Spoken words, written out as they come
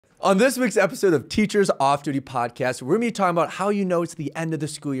On this week's episode of Teachers Off Duty Podcast, we're going to be talking about how you know it's the end of the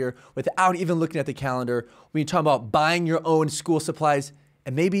school year without even looking at the calendar. We're going to talk about buying your own school supplies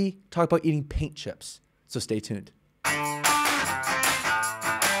and maybe talk about eating paint chips. So stay tuned.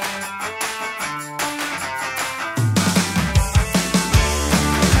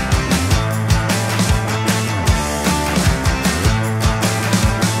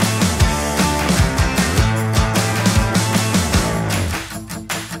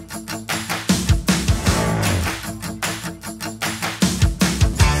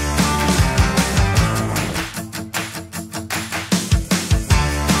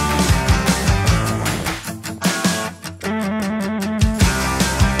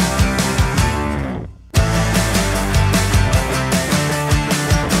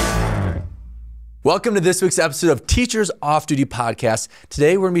 Welcome to this week's episode of Teachers Off Duty Podcast.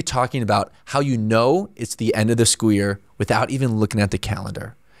 Today we're going to be talking about how you know it's the end of the school year without even looking at the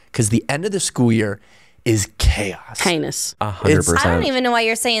calendar. Because the end of the school year is chaos. Heinous. 100%. I don't even know why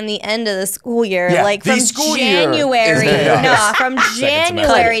you're saying the end of the school year. Yeah, like the from school January. year is No, from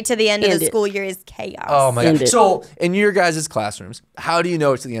January to the end of the school year is chaos. Oh my God. So in your guys' classrooms, how do you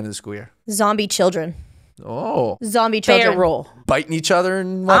know it's the end of the school year? Zombie children. Oh. Zombie children. Feral. Biting each other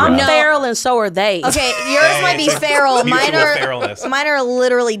and I'm whatnot? feral and so are they. Okay, yours might be feral. Mine feralness. are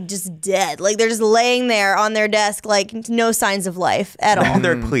literally just dead. Like they're just laying there on their desk, like no signs of life at all.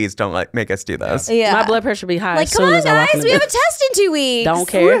 They're, please don't make us do this. Yeah. My blood pressure be high Like, as come soon on, as I walk in guys, the we have door. a test in 2 weeks. Don't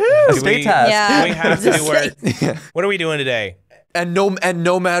care. A state test. Yeah. We have to do our, what are we doing today? And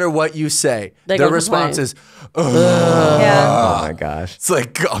no matter what you say, They their gonna response complain. is, Yeah. Oh my gosh. it's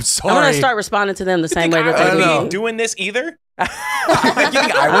like, I'm sorry. I'm going to start responding to them the same way that I they don't do. know. me. Doing this either?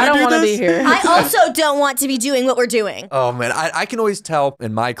 I don't want to be here. I also don't want to be doing what we're doing. Oh man, I can always tell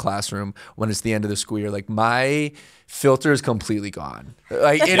in my classroom when it's the end of the school year, like my filter is completely gone.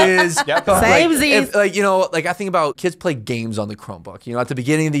 Like it is. Yep. Samesies. Like, you know, like I think about kids play games on the Chromebook. You know, at the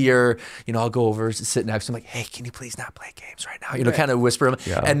beginning of the year, you know, I'll go over, sit next to them, like, hey, can you please not play games right now? You know, kind of whisper them.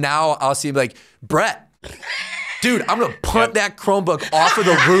 Yeah. And now I'll see him like, Brett, dude, I'm gonna punt that Chromebook off of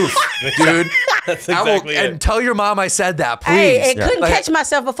the roof, dude. That's I will, exactly it. and tell your mom I said that, please. Hey, it couldn't Like, catch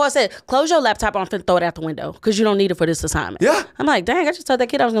myself before I said, close your laptop on and throw it out the window because you don't need it for this assignment. Yeah. I'm like, dang, I just told that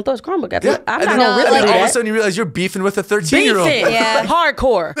kid I was going to throw his Chromebook at Yeah. him. I'm And not then going to really like, do all of a that. sudden you realize you're beefing with a 13-year-old. Beefing. Yeah.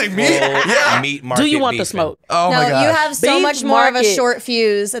 Hardcore. Like me? Yeah. Meat market Do you want the beefing. smoke? Oh my No, gosh. you have so Beef much more of a market. short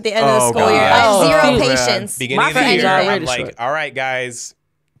fuse at the end of the Oh, school year. I God. have Oh, zero man. patience. Beginning My of the friends year, are I'm already like, short. all right, guys.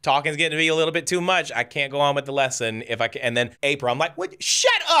 Talking's getting to be a little bit too much. I can't go on with the lesson if I can. And then April, I'm like, what?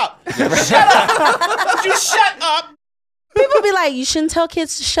 Shut up! Shut up! Would you shut up? People be like, you shouldn't tell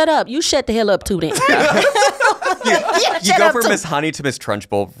kids to shut up. You shut the hell up too then. You go from Miss Honey to Miss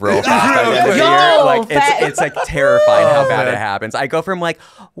Trunchbull real fast by the end of the Yo, year. Like fat- it's like terrifying how bad man. it happens. I go from like,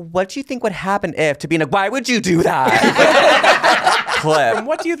 what do you think would happen if to being like, why would you do that? Clip.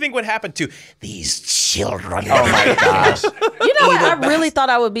 What do you think would happen to these children? Oh my gosh. You know what? I really thought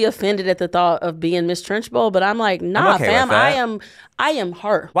I would be offended at the thought of being Miss Trunchbull, but I'm like, nah, okay fam, with that. I am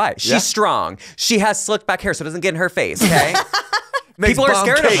her. Why? She's strong. She has slicked back hair so it doesn't get in her face, okay? Makes People are bomb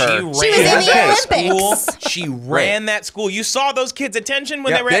scared of cake. her. She was in the Olympics. She ran that school. You saw those kids' attention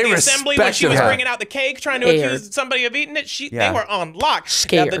when Yeah, they were at they the assembly when she respected was her. bringing out the cake, trying to Scared. accuse somebody of eating it. They Yeah. were on lock.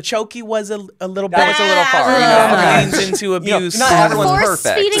 Scared. Now, the chokey was a little bit. That was a little far. You know? leans into abuse. not everyone's Force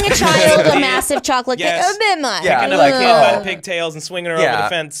perfect. feeding a child a massive chocolate cake. Yes. A bit much. Yeah, Picking up like, a kid by the pigtails and swinging her over Yeah. the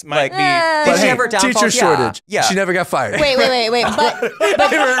fence might Like, be. Did But she hey, ever downfall? teacher shortage. Yeah. She never got fired. Wait. But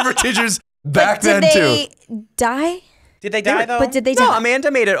They were teachers back did then too. they die? Did they die though? But did they No, die?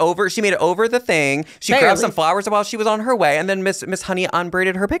 Amanda made it over. She made it over the thing. She Barely. grabbed some flowers while she was on her way, and then Miss Honey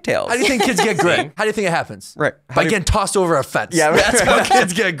unbraided her pigtails. How do you think kids get grit? How do you think it happens? Right. How By do you- getting tossed over a fence. Yeah. That's how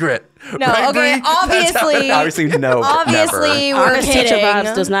kids get grit. No, Right, okay, Bree? That's how- obviously. Obviously, no. Obviously, never. we're Our teacher kidding.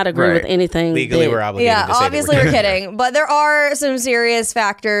 vibes does not agree with Right. anything. Legally, that- we're obligated Yeah, to say obviously that we're kidding, but there are some serious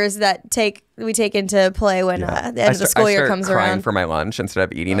factors that we take into play when the end of the school year comes crying around. for my lunch instead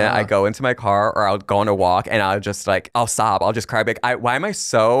of eating it. I go into my car or I'll go on a walk and I'll just I'll sob. I'll just cry. Like, why am I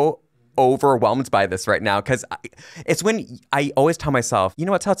so overwhelmed by this right now? Because it's when I always tell myself, you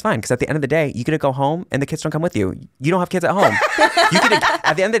know what, so it's fine. Because at the end of the day, you get to go home and the kids don't come with you. You don't have kids at home.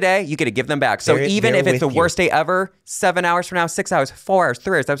 At the end of the day, you get to give them back. So even if it's the worst day ever, 7 hours from now, 6 hours, 4 hours,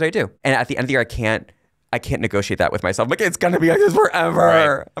 3 hours, that's what I do. And at the end of the year, I can't negotiate that with myself. Like, it's gonna be like this forever.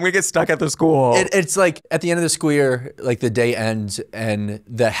 Right. I'm gonna get stuck at the school. It's like at the end of the school year, like the day ends and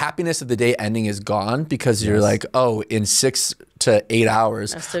the happiness of the day ending is gone because you're like, oh, in 6 to 8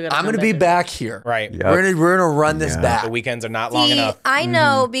 hours. still gotta I'm come going to be back back here. Right. Yep. We're gonna run this back. The weekends are not long See, enough. I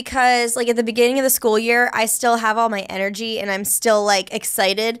know because like at the beginning of the school year, I still have all my energy and I'm still like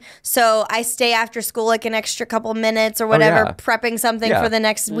excited. So I stay after school like an extra couple minutes or whatever, yeah. prepping something Yeah. for the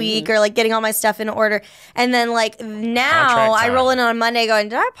next week or like getting all my stuff in order. And then like now Contract I time. roll in on Monday going,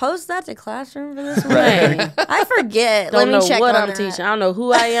 did I post that to Classroom for this week? Right. I forget. Don't Let me know check what on I'm that. teaching. I don't know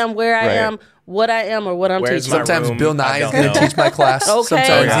who I am, where I Right. am, what I am, or what I'm Where's teaching. my Sometimes room, Bill I Nye is don't going know. to teach my class. Okay.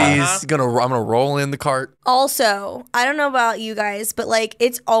 Sometimes Uh-huh. I'm gonna roll in the cart. Also, I don't know about you guys, but like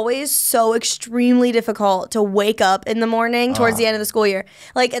it's always so extremely difficult to wake up in the morning towards the end of the school year.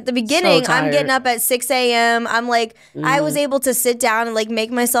 Like at the beginning, I'm tired. getting up at 6 a.m. I'm like, I was able to sit down and like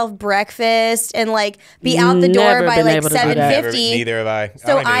make myself breakfast and like be out the door Never by been like able to do that. 7:50. Neither have I. So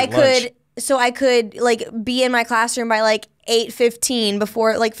don't even I eat lunch. could like be in my classroom by like 8:15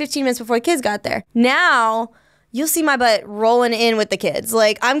 before like 15 minutes before the kids got there. Now you'll see my butt rolling in with the kids.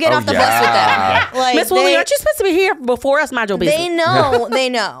 Like I'm getting off the bus with them. Like Miss Woolley, aren't you supposed to be here before us? Mind your business. they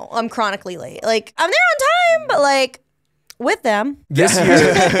know I'm chronically late. Like I'm there on time, but like with them.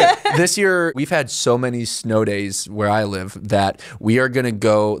 This year we've had so many snow days where I live that we are gonna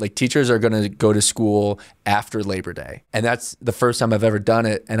go. Like teachers are gonna go to school after Labor Day, and that's the first time I've ever done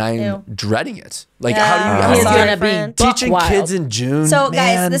it, and I'm Ew. dreading it. Like Yeah. how do He's you gonna Different. be buck teaching wild. kids in June? So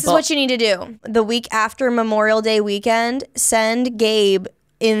guys, man, this is what you need to do. The week after Memorial Day weekend, send Gabe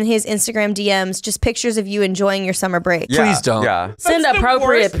in his Instagram DMs just pictures of you enjoying your summer break. Yeah, Please don't. Yeah. Send That's the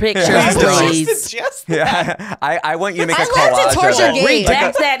appropriate worst. pictures, Please don't. please. Suggest Yeah. I want you to make a I love collage to torture of it. Gabe.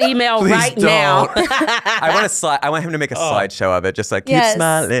 Redact that email Please right don't. now. I want him to make a slideshow of it, just like keep Yes.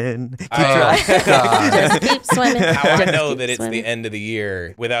 smiling, keep Oh, trying. God. Just keep swimming. how I Just know keep that it's swimming. the end of the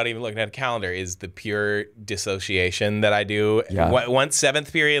year without even looking at a calendar is the pure dissociation that I do. Yeah. Once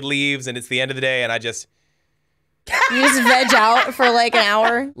seventh period leaves and it's the end of the day and I just You just veg out for like an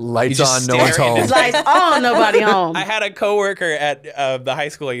hour. Lights You on, just no one's stare home. into Like, oh, nobody home. I had a coworker at the high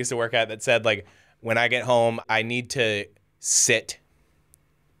school I used to work at that said like when I get home I need to sit.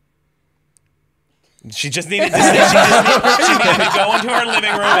 She just needed to sit. She needed to go into her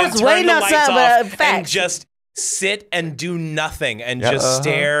living room and was turn waiting the on lights some, off and facts. just sit and do nothing and Yeah. just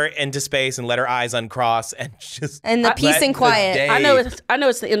stare into space and let her eyes uncross and just And the peace let and the quiet. day I know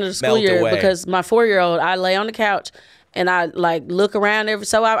it's the end of the school melt year away. because my 4-year-old, I lay on the couch and I like look around every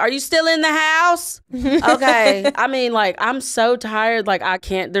so are you still in the house? Okay. I mean, like I'm so tired, like I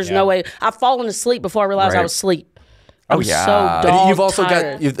can't. There's no way. I've fallen asleep before I realized I Right. was asleep. Oh, I'm yeah. so And dog You've also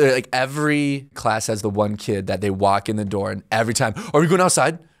tired. got like every class has the one kid that they walk in the door and every time, are we going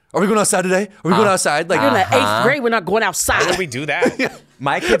outside? Are we going outside today? Are we going outside? Like You're in the 8th grade. We're not going outside. How would we do that?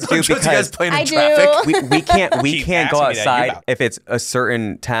 My kids do don't trust you guys because playing in I do. traffic. we Keep can't go asking me that. You outside got- if it's a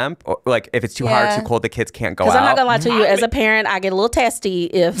certain temp or like if it's too hot Yeah. or too cold, the kids can't go out. Because I'm not gonna lie to you, as a parent, I get a little testy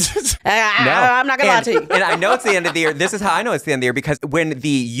if I'm not gonna lie to you. And I know it's the end of the year. This is how I know it's the end of the year because when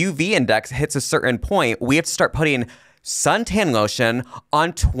the UV index hits a certain point, we have to start putting suntan lotion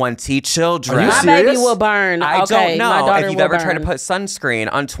on 20 children. Are you My serious? baby will burn. I Okay, don't my know daughter if you've will ever tried to burn. put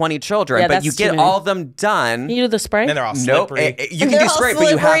sunscreen on 20 children, Yeah, but that's you too get many. all of them done. You do the spray? And they're all Nope. slippery. You can They're do all spray, but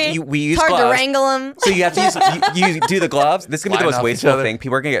you have slippery. to. We use It's hard gloves. to wrangle them. So you have to use you do the gloves. This is gonna be the Line most up each wasteful other. thing.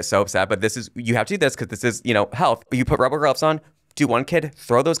 People are gonna get so upset, but this is you have to do this because this is health. You put rubber gloves on. Do one kid,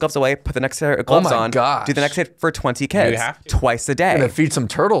 throw those gloves away, put the next pair of gloves my on. gosh. Do the next kid for 20 kids. have to. Twice a day. Gonna feed some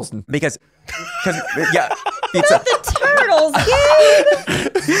turtles. Because yeah, pizza. Turtles, Gabe.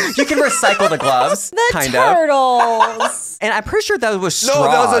 You can recycle the gloves, The kind of. turtles. And I'm pretty sure that was straws. No,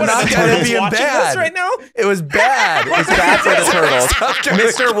 that was What, are not the gonna turtles be watching bad. this right now? It was bad. It's bad for the turtles.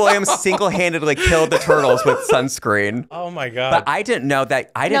 Mr. Williams single-handedly killed the turtles with sunscreen. Oh my god. But I didn't know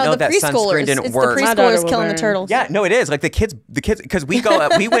that. I didn't know the that sunscreen preschoolers. didn't It's work. the My daughter preschoolers will killing the burn. turtles. Yeah, no, it is like the kids, because we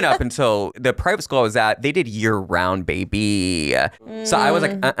went up until the private school I was at. They did year-round, baby. So I was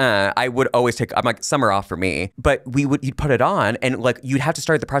like, I would always take. I'm like summer off for me. But you'd put it on, and like you'd have to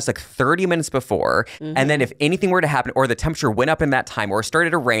start the process like 30 minutes before, and then if anything were to happen, or the temperature went up in that time, or it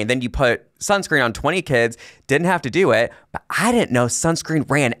started to rain, then you put sunscreen on 20 kids. Didn't have to do it, but I didn't know sunscreen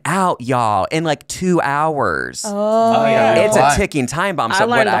ran out, y'all, in like 2 hours. oh yeah. It's Why? a ticking time bomb. I So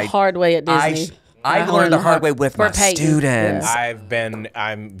learned what the hard way at Disney. I learned the hard way with For my Peyton. students.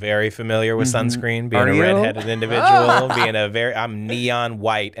 I'm very familiar with sunscreen, being Are a you? redheaded individual, I'm neon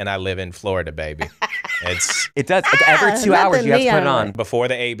white and I live in Florida, baby. It's It does. Like, every 2 not hours the you have to put it neon on. light. before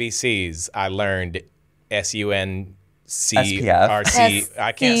the ABCs, I learned SUNCRC. SPF.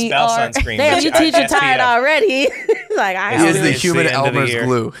 I can't spell SCR. sunscreen. Damn, but you teacher SPF. tired already. Like I He is It's the the human end of the Elmer's year.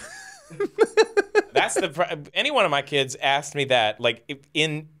 glue. That's any one of my kids asked me that, like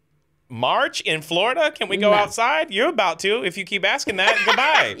in March in Florida? Can we go outside? You're about to. If you keep asking that,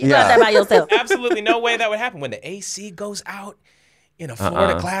 goodbye. You got that by yourself. Absolutely no way that would happen when the AC goes out in a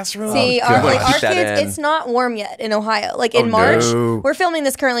Florida classroom. See, Oh, our God. kids, it's not warm yet in Ohio. Like in March, we're filming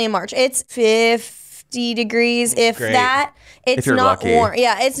this currently in March. It's 50 degrees, if Great. that. It's you're not lucky. warm.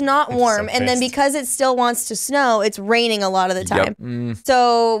 Yeah, it's not warm. so And then pissed. because it still wants to snow, it's raining a lot of the time. Yep.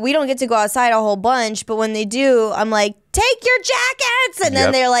 So we don't get to go outside a whole bunch. But when they do, I'm like, take your jackets. And then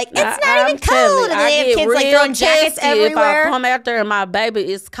Yep. they're like, it's not I'm even telling cold. you, And then I they have get kids like real throwing jackets testy If I everywhere. come out there and my baby,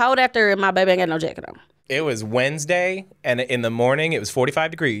 it's cold out there and my baby ain't got no jacket on. It was Wednesday, and in the morning, it was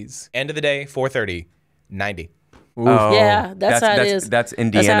 45 degrees. End of the day, 4:30, 90. Oh, Yeah, that's how it is. That's That's how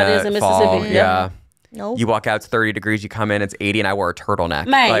Indiana it is in fall. Mississippi. Yeah. Nope. You walk out, it's 30 degrees. You come in, it's 80, and I wore a turtleneck.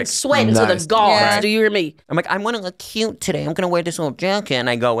 Man, Like, sweating to nice. the gauze. Yeah. Do you hear me? I'm like, I want to look cute today. I'm going to wear this little jacket. And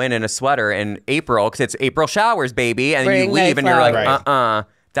I go in a sweater in April because it's April showers, baby. And Bring you leave and you're like, Mayflower.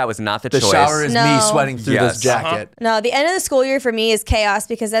 that was not the The choice. shower is me No. sweating through Yes. this jacket. No, the end of the school year for me is chaos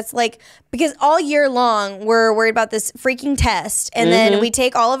because because all year long we're worried about this freaking test. And then we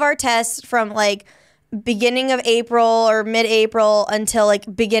take all of our tests from like beginning of April or mid-April until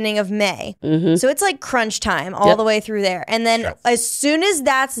like beginning of May. So it's like crunch time all the way through there. And then as soon as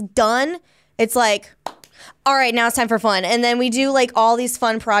that's done, it's like, all right, now it's time for fun. And then we do like all these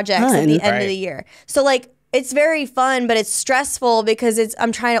fun projects at the end of the year. So like it's very fun, but it's stressful because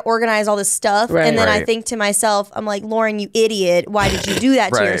I'm trying to organize all this stuff. Right. And then I Right. think to myself, I'm like, Lauren, you idiot. Why did you do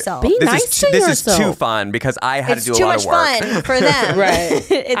that to Right. yourself? Be This nice is to this yourself. is too fun because I had It's to do too a lot much of work. fun for them. Right.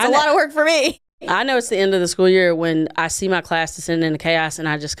 It's I a know- lot of work for me. I know it's the end of the school year when I see my class descending into chaos and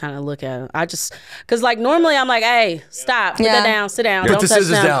I just kind of look at them. Because like normally I'm like, hey, stop, put that down, sit down, Put don't the touch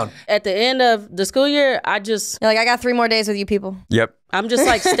scissors down. At the end of the school year, You're like, I got 3 more days with you people. Yep. I'm just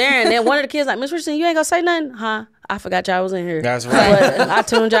like staring. Then one of the kids like, Miss Richardson, you ain't gonna say nothing? Huh? I forgot y'all was in here. That's right. But I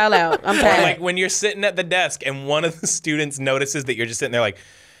tuned y'all out. I'm Or tired. like when you're sitting at the desk and one of the students notices that you're just sitting there like,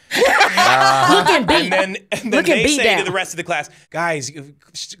 looking beat. and then Looking they beat say down. to the rest of the class, guys,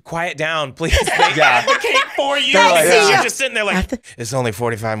 quiet down, please. They advocate for you. like, Because yeah. you're just sitting there like, it's only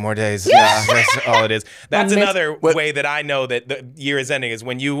 45 more days. Yeah, that's all it is. That's another way that I know that the year is ending is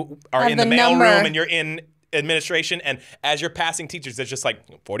when you are Have in the the mail number. room and you're in administration, and as you're passing teachers, it's just like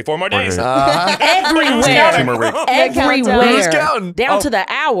 44 more days. Everywhere. Two more weeks. Everywhere. Who's counting? Down to the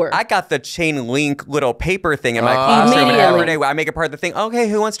hour. I got the chain link little paper thing in my classroom, and Immediately. every day I make it part of the thing. Okay,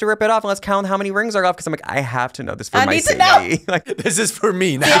 who wants to rip it off? And let's count how many rings are off because I'm like, I have to know this for I my need to safety. Like, This is for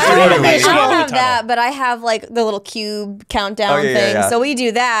me, not I for don't you. Wait. have Tunnel. that, but I have like the little cube countdown Oh, yeah, thing. yeah. So we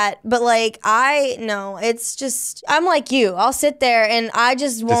do that. But like, it's just, I'm like you. I'll sit there and I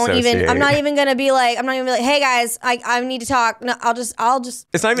just won't even, I'm not even going to be like, hey guys, I need to talk. No, I'll just,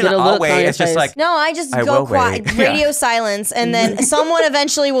 it's not even Get an a I'll look on wait. your It's just face. like, no, I just I go will quiet, wait. radio silence. And then someone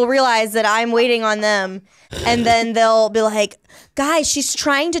eventually will realize that I'm waiting on them. And then they'll be like, guys, she's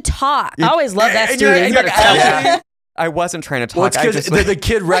trying to talk. I always love that and you're, student. and You you're better tell them. actually, I wasn't trying to Well, talk. it's I just because the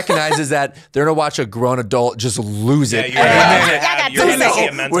kid recognizes that they're gonna watch a grown adult just lose it. You're They gonna see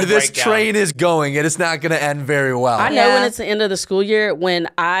a know mental where this breakdown. train is going, and it's not gonna end very well. I know Yeah. when it's the end of the school year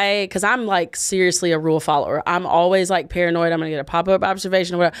because I'm like seriously a rule follower. I'm always like paranoid. I'm going to get a pop-up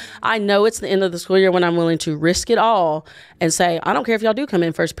observation or whatever. I know it's the end of the school year when I'm willing to risk it all and say, I don't care if y'all do come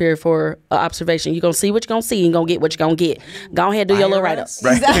in first period for observation. You're going to see what you're going to see and going to get what you're going to get. Go ahead, do your little write-up.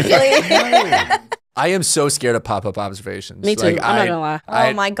 Exactly. I am so scared of pop-up observations. Me too. I'm not gonna lie.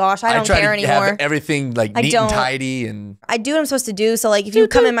 Oh my gosh, I don't try care to have anymore. everything like I neat don't. and tidy, and I do what I'm supposed to do. So like, if you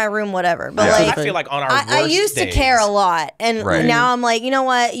come in my room, whatever. But I like, feel like on our I worst used to days- care a lot, and Right. now I'm like, you know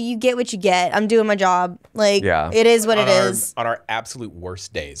what? You get what you get. I'm doing my job. Like, Yeah. it is what on it our, is. on our absolute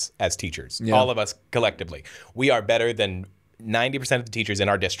worst days as teachers, all of us collectively, we are better than 90% of the teachers in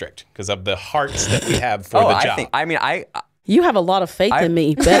our district because of the hearts that we have for the job. You have a lot of faith in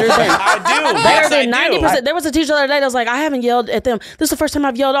me. Better than I do. better Yes, than I do. 90%. There was a teacher the other day that was like, I haven't yelled at them. This is the first time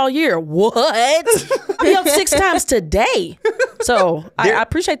I've yelled all year. What? I yelled 6 times today. So I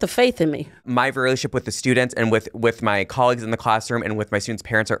appreciate the faith in me. My relationship with the students and with my colleagues in the classroom and with my students'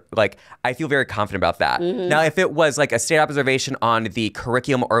 parents are like, I feel very confident about that. Now, if it was like a state observation on the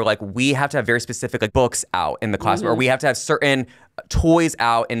curriculum, or like we have to have very specific like books out in the classroom, or we have to have certain toys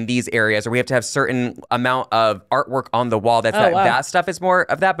out in these areas, or we have to have certain amount of artwork on the wall, that stuff is more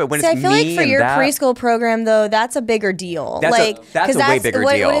of that. But when See, I it's feel me like for and your that, preschool program though, that's a bigger deal. That's a- like, that's 'cause a way bigger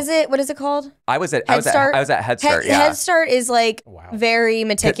what, deal. What is it called? I was at Head Start. Head Start. Yeah, Head Start is like very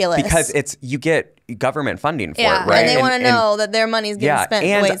meticulous because you get government funding for yeah, it, right? and they want to know that their money's getting spent.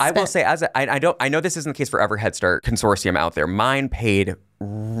 And the way it's I will spent. say, I know this isn't the case for every Head Start consortium out there. Mine paid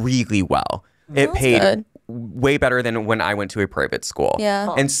really well. It paid good. way better than when I went to a private school.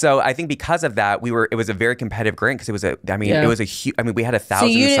 Yeah. And so I think because of that, it was a very competitive grade because it was a huge, we had 1,000 So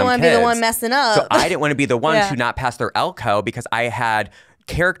you didn't want to be the one messing up. So I didn't want to be the one to not pass their LCO because I had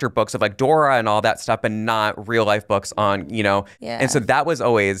character books of like Dora and all that stuff, but not real life books on, and so that was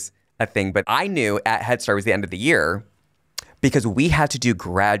always a thing. But I knew at Head Start was the end of the year because we had to do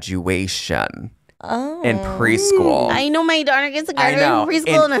graduation. In preschool. I know my daughter gets to graduate in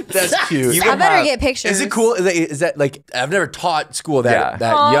preschool. And that's cute. I better get pictures. Is it cool? Is that like, I've never taught school that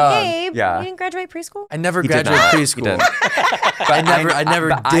Aw, young. Gabe, Yeah. you didn't graduate preschool? I never graduated preschool. But I never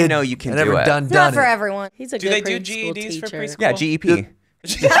did. I know you can do it. It's not for everyone. He's a Do good they do preschool GEDs for teacher. preschool? Yeah, GEP.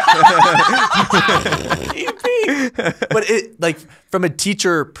 But like from a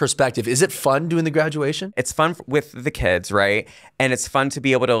teacher perspective, is it fun doing the graduation? It's fun with the kids, right? And it's fun to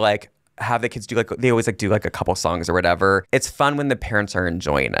be able to like have the kids do they always like do like a couple songs or whatever. It's fun when the parents are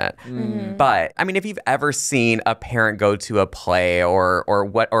enjoying it. But I mean, if you've ever seen a parent go to a play or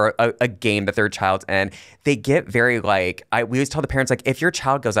a game that their child's in, they get very like, we always tell the parents, like, if your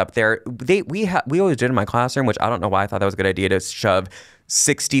child goes up there, we always did in my classroom, which I don't know why I thought that was a good idea to shove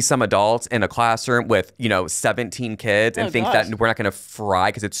 60 some adults in a classroom with 17 kids and think that we're not going to fry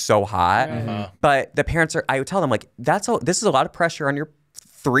because it's so hot. But the parents I would tell them, like, this is a lot of pressure on your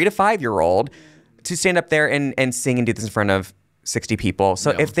 3 to 5 year old to stand up there and sing and do this in front of 60 people. So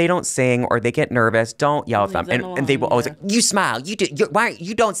if they don't sing or they get nervous, don't yell at them. And they will always like, you smile, you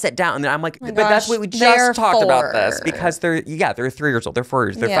don't sit down. And then I'm like, but that's what we just talked about this, because they're 3 years old, they're 4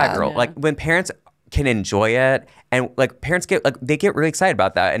 years, they're 5 year old. Like when parents can enjoy it, and like parents get really excited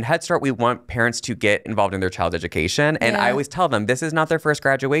about that. And Head Start, we want parents to get involved in their child's education. And I always tell them, this is not their first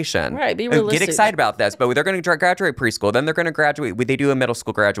graduation. Right, be realistic. Get excited about this, but they're going to graduate preschool, then they're going to graduate. They do a middle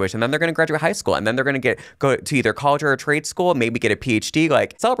school graduation, then they're going to graduate high school, and then they're going to go to either college or a trade school, maybe get a PhD.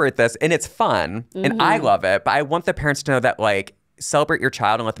 Like, celebrate this, and it's fun, and I love it. But I want the parents to know that, like, celebrate your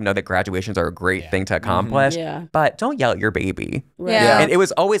child and let them know that graduations are a great thing to accomplish. But don't yell at your baby. And it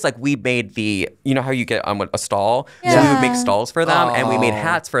was always like, we made how you get on a stall? So we would make stalls for them, and we made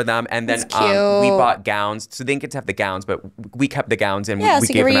hats for them, and then we bought gowns. So they didn't get to have the gowns, but we kept the gowns, and we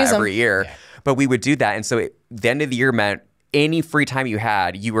gave them out every year. But we would do that, and so the end of the year meant any free time you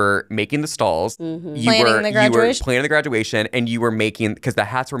had, you were making the stalls, you were planning the graduation, and you were making, because the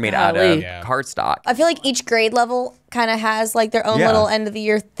hats were made out of cardstock. I feel like each grade level kind of has like their own little end of the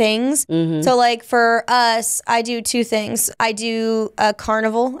year things. So like for us, I do 2 things. I do a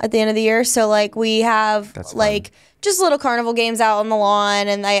carnival at the end of the year. So like we have just little carnival games out on the lawn,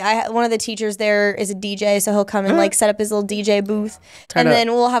 and one of the teachers there is a DJ, so he'll come and like set up his little DJ booth,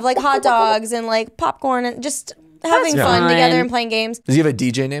 then we'll have like hot dogs and like popcorn and just having fun together and playing games. Does he have a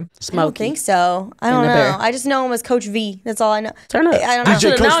DJ name? I don't think so. I don't know. I just know him as Coach V. That's all I know. Turn up. I don't know.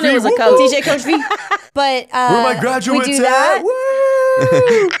 DJ Coach V. It was a coach. DJ Coach V. But where my graduates we do at? that.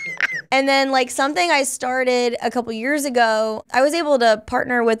 Woo! And then like something I started a couple years ago, I was able to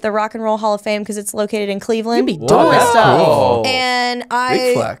partner with the Rock and Roll Hall of Fame because it's located in Cleveland. You be doing stuff. Cool. And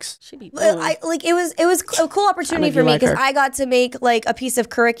Big flex. it was a cool opportunity for me because I got to make like a piece of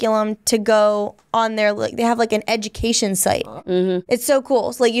curriculum to go on their, like, they have like an education site. It's so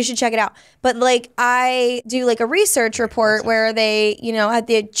cool. So like you should check it out. But like I do like a research report where they, had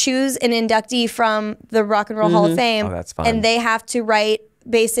to choose an inductee from the Rock and Roll Hall of Fame. Oh, that's fun. And they have to write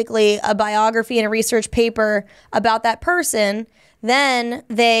basically a biography and a research paper about that person. Then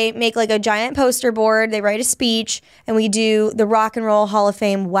they make like a giant poster board, they write a speech, and we do the Rock and Roll Hall of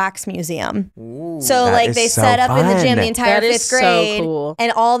Fame Wax Museum. So like they set up in the gym the entire 5th grade, so cool.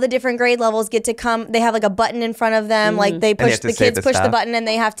 and all the different grade levels get to come. They have like a button in front of them, like the kids push the button and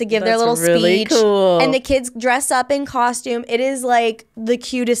they have to give their little really speech. Cool. And the kids dress up in costume. It is like the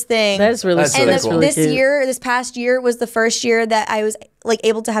cutest thing. That's really That's cool. really cool. This past year was the first year that I was like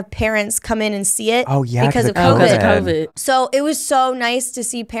able to have parents come in and see it. Oh yeah, because of COVID. So it was so nice to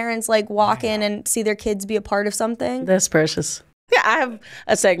see parents like walk in and see their kids be a part of something. That's precious. Yeah, I have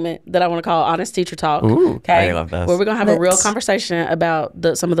a segment that I want to call Honest Teacher Talk. Ooh, okay, I love this. Where we're gonna have a real conversation about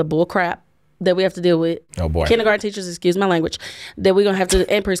some of the bull crap that we have to deal with. Oh boy. Kindergarten teachers, excuse my language, that we're gonna have to,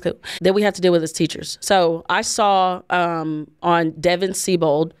 and preschool, that we have to deal with as teachers. So I saw on Devin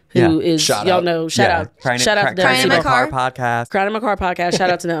Siebold, who is, Shout y'all out. know, shout out to Devin Crying in my Siebold. car podcast. Crying in my car podcast. Shout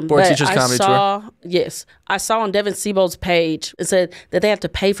out to them. Board But Teachers Comedy Tour. Yes, I saw on Devin Siebold's page, it said that they have to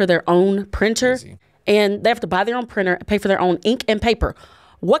pay for their own printer, and they have to buy their own printer, pay for their own ink and paper.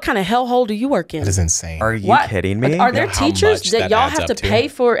 What kind of hellhole do you work in? That is insane. Are you kidding me? Are there how teachers much that that y'all adds have to up to? pay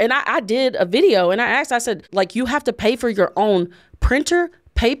for? And I did a video and I said, like, you have to pay for your own printer,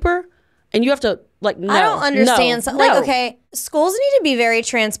 paper, and you have to, like, no. I don't understand. No, Like, okay, Schools need to be very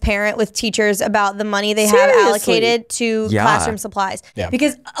transparent with teachers about the money they have allocated to classroom supplies. Yeah.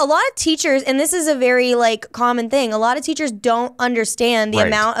 Because a lot of teachers, and this is a very like common thing, a lot of teachers don't understand the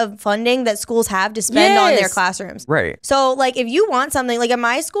amount of funding that schools have to spend on their classrooms. Right. So like if you want something, like at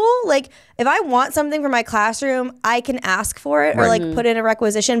my school, like if I want something for my classroom, I can ask for it or like put in a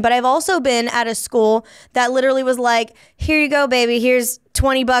requisition. But I've also been at a school that literally was like, here you go, baby, here's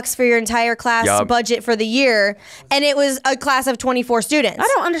 $20 for your entire class budget for the year, and it was a class of 24 students. I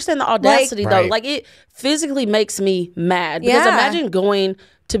don't understand the audacity though. Like it physically makes me mad because imagine going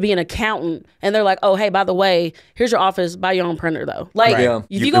to be an accountant and they're like, oh, hey, by the way, here's your office, buy your own printer though. Like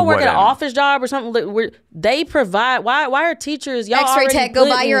if you go work at an office job or something where they provide, why are teachers, y'all X-ray already tech, go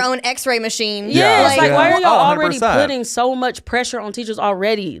buy your own X-ray machine. Yeah, like why are y'all already putting so much pressure on teachers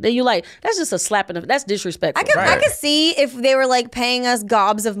already? Then you like, that's just a slap in the, that's disrespectful. I could see if they were like paying us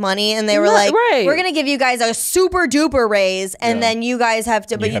gobs of money and they were like, we're gonna give you guys a super duper raise and then you guys have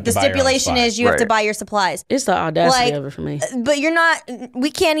to, but the stipulation is you have to buy your supplies. It's the audacity of it for me. But you're not,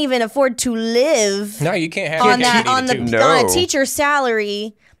 we can't even afford to live. No, you can't have on that on a teacher's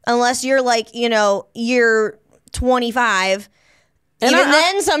salary unless you're like, you know, you're 25. And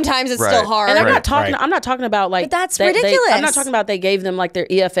then sometimes it's still hard. And I'm not talking. I'm not talking about like. But that's ridiculous. I'm not talking about they gave them like their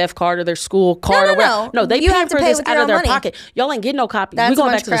EFF card or their school card or whatever. No, they you paying for this out of their pocket. Y'all ain't getting no copy. We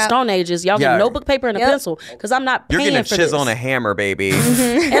going back to the Stone Ages. Y'all get notebook paper and a pencil because I'm not paying for this. You're getting a chisel and a hammer, baby.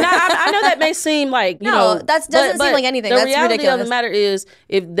 And I know that may seem like you know that doesn't seem like anything. The That's reality ridiculous. of the matter is,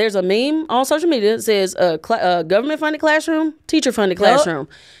 if there's a meme on social media that says government funded classroom, teacher funded classroom,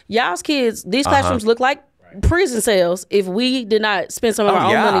 y'all's kids, these classrooms look like prison cells if we did not spend some of our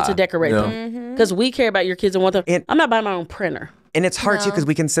own money to decorate them because we care about your kids and want them. I'm not buying my own printer. And it's hard too because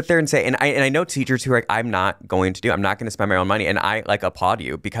we can sit there and say, and I know teachers who are like, I'm not going to spend my own money, and I like applaud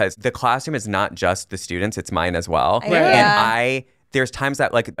you because the classroom is not just the students, it's mine as well. And there's times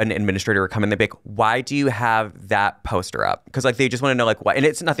that like an administrator would come in, they'd be like, why do you have that poster up? Because like they just want to know like why, and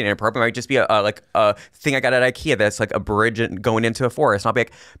it's nothing inappropriate. It might just be a thing I got at IKEA that's like a bridge going into a forest. And I'll be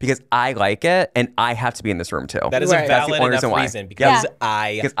like, because I like it and I have to be in this room too. That is a valid enough reason because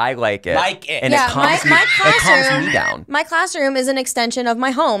I like it. And it calms me down. My classroom is an extension of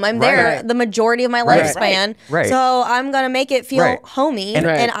my home. I'm there the majority of my lifespan. So I'm going to make it feel homey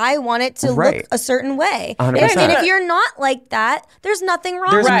and I want it to look a certain way. 100%. And if you're not like that, there's nothing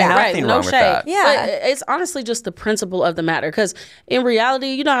wrong with that. Nothing wrong with that. Yeah. But it's honestly just the principle of the matter. Because in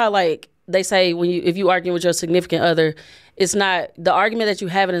reality, you know how like they say if you argue with your significant other, it's not, the argument that you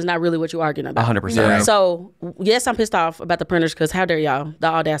having is not really what you're arguing about. 100%. So yes, I'm pissed off about the printers because how dare y'all? The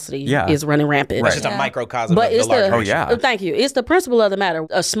audacity is running rampant. It's just a microcosm of the larger Thank you. It's the principle of the matter.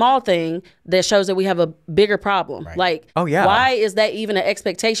 A small thing that shows that we have a bigger problem. Like, why is that even an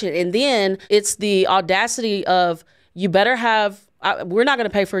expectation? And then it's the audacity of you better have, we're not going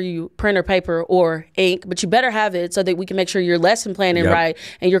to pay for you printer paper or ink, but you better have it so that we can make sure your lesson planning right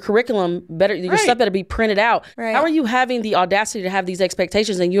and your curriculum better, your stuff better be printed out. How are you having the audacity to have these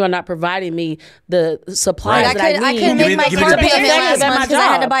expectations and you are not providing me the supplies that I need? I couldn't make my car payment last month because I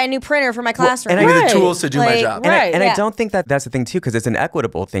had to buy a new printer for my classroom. And I need the tools to do my job. And I don't think that that's the thing too, because it's an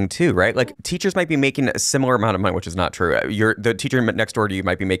equitable thing too, right? Like teachers might be making a similar amount of money, which is not true. The teacher next door to you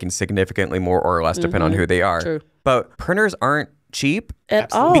might be making significantly more or less depending on who they are. True. But printers aren't cheap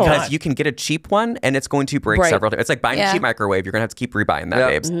at all because you can get a cheap one and it's going to break several times. It's like buying a cheap microwave. You're gonna have to keep rebuying that,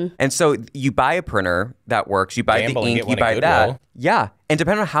 babes. And so you buy a printer that works. You buy the ink. You buy that. Yeah. And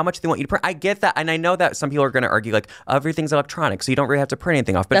depending on how much they want you to print, I get that. And I know that some people are going to argue like everything's electronic, so you don't really have to print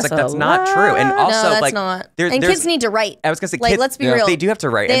anything off. But it's like, that's not true. And also, no, that's not. And kids need to write. I was going to say, like, let's be real. They do have to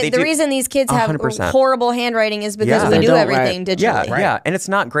write. The reason these kids have 100%. Horrible handwriting is because we do everything digitally. Yeah. And it's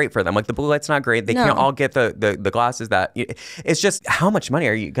not great for them. Like the blue light's not great. They can't all get the glasses that. It's just how much money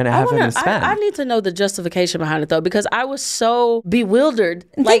are you going to have them to spend? I need to know the justification behind it though, because I was so bewildered.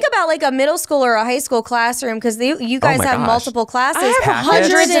 Think about like a middle school or a high school classroom because you guys have multiple classes. I have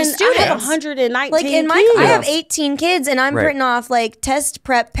hundreds of students. I have 119 like in my, I have 18 kids and I'm printing off like test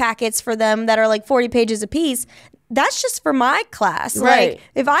prep packets for them that are like 40 pages a piece. That's just for my class. Like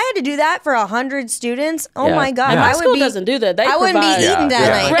if I had to do that for 100 students, oh my God. And my school doesn't do that. I wouldn't be eating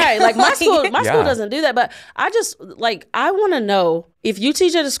that night. Right. Like my school doesn't do that. But I just like, I want to know if you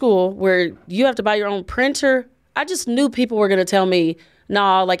teach at a school where you have to buy your own printer. I just knew people were going to tell me,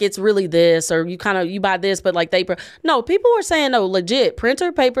 no, like it's really this, or you buy this, but like no, people were saying no, legit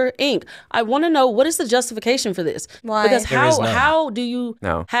printer, paper, ink. I want to know what is the justification for this? Why? Because how do you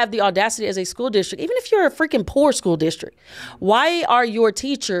have the audacity as a school district, even if you're a freaking poor school district, why are your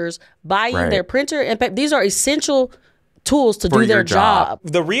teachers buying their printer and paper? These are essential tools to For do their your job.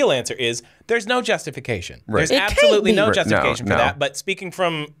 job. The real answer is there's no justification. Right. There's It can't absolutely be. no Right. justification No. for that. But speaking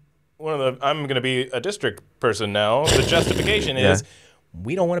from I'm going to be a district person now. The justification is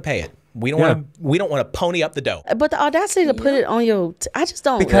we don't want to pay it. We don't want to pony up the dough. But the audacity to put it on your, I just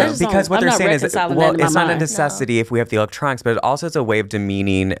don't. Because what I'm they're not saying is, reconciling well, that in my it's not a mind. necessity if we have the electronics, but it also is a way of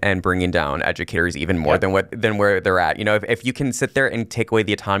demeaning and bringing down educators even more than where they're at. You know, if you can sit there and take away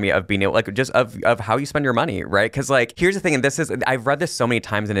the autonomy of being able, like, just of how you spend your money, right? Because, like, here's the thing, and this is, I've read this so many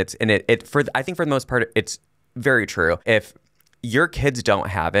times, and I think for the most part, it's very true. If your kids don't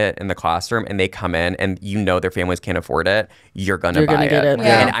have it in the classroom and they come in and you know their families can't afford it, you're gonna buy get it.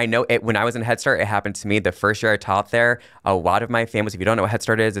 Yeah. And I know it when I was in Head Start, it happened to me. The first year I taught there, a lot of my families, if you don't know what Head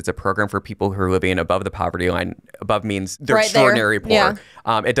Start is, it's a program for people who are living above the poverty line. Above means they're Right there. extraordinary poor.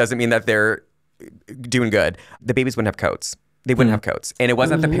 Yeah. It doesn't mean that they're doing good. The babies wouldn't have coats. They wouldn't have coats. And it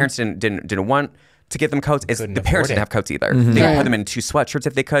wasn't that the parents didn't want to give them coats. It's the parents didn't have coats either. They would put them in 2 sweatshirts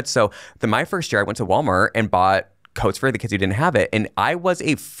if they could. So my first year, I went to Walmart and bought coats for the kids who didn't have it. And I was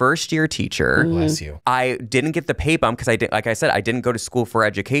a first-year teacher. Bless you. I didn't get the pay bump because like I said, I didn't go to school for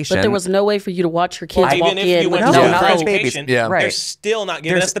education. But there was no way for you to watch your kids walk Even if in you with went no to not for like coat. babies. education, Yeah. they're Right. still not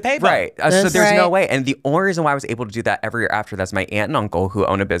giving us the pay bump. Right. So there's Right. no way. And the only reason why I was able to do that every year after that's my aunt and uncle who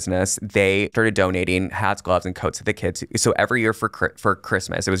own a business. They started donating hats, gloves, and coats to the kids. So every year for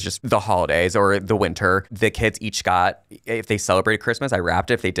Christmas, it was just the holidays or the winter, the kids each got, if they celebrated Christmas, I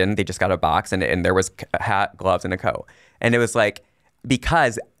wrapped it. If they didn't, they just got a box and there was a hat, gloves, and a coat. And it was like,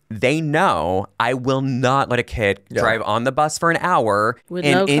 because they know I will not let a kid drive on the bus for an hour With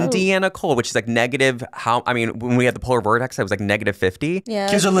in no coat. Indiana cold, which is like negative. When we had the polar vortex, it was like negative 50. Yeah,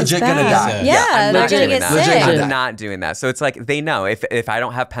 Kids are it's legit gonna bad. die. Yeah, I'm they're not gonna doing get that. Legit sick. gonna I'm die. not doing that. So it's like they know if I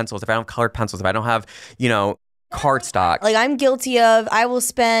don't have pencils, if I don't have colored pencils, if I don't have card stock. Like I'm guilty of, I will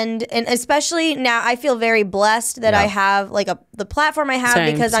spend, and especially now I feel very blessed that I have like the platform I have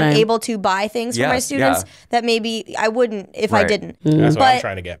Same, because I'm same. able to buy things for my Yes, students yeah. that maybe I wouldn't if I Right. didn't. That's what I'm But-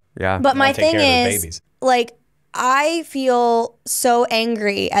 trying to get. Yeah. But my I'll take thing care of those is, babies. like, I feel so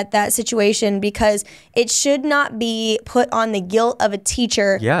angry at that situation because it should not be put on the guilt of a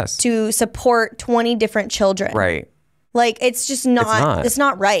teacher Yes. to support 20 different children. Right. Like, it's just not, it's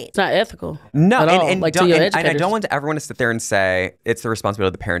not right. It's not ethical. No, at all. and like don't- to your and I educators. don't want everyone to sit there and say it's the responsibility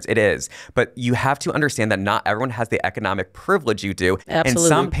of the parents. It is. But you have to understand that not everyone has the economic privilege you do. Absolutely. And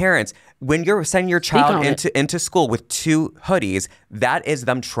some parents, when you're sending your child on it. into school with 2 hoodies, that is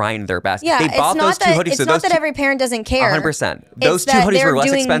them trying their best. Yeah, they it's bought not those 2 that, hoodies. it's so not those that 2 every parent doesn't care. 100%. Those It's 2 that hoodies they're were less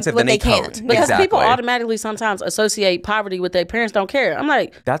doing expensive what than they a can. coat. Because exactly. people automatically sometimes associate poverty with their parents don't care. I'm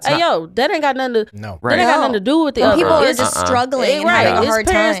like, That's hey, not- yo, that ain't got nothing to No. that ain't got nothing to do with the When other. people are It's- just struggling and right. having a It's hard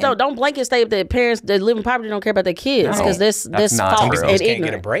parents time. don't blanket state that parents that live in poverty don't care about their kids because this that's not false true. Some and kids can't get a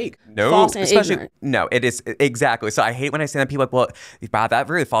ignorant. break. No, False and especially ignorant. no. It is exactly. So I hate when I say that people are like, well, wow, that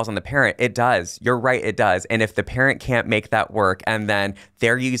really falls on the parent. It does. You're right. It does. And if the parent can't make that work, and then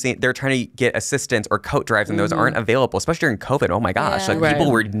they're trying to get assistance or coat drives, and those aren't available, especially during COVID. Oh my gosh, Yeah. like Right.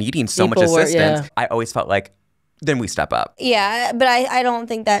 people were needing so much People were- assistance. yeah. I always felt like, then we step up. Yeah, but I don't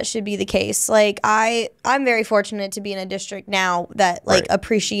think that should be the case. Like I'm very fortunate to be in a district now that like Right.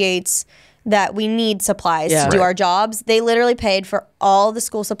 appreciates that we need supplies Yeah. to do Right. our jobs. They literally paid for all the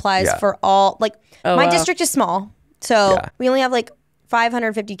school supplies Yeah. for all my wow. district is small. So Yeah. we only have like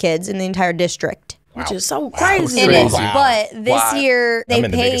 550 kids in the entire district. Which is so crazy. It is. Wow. But this year they I'm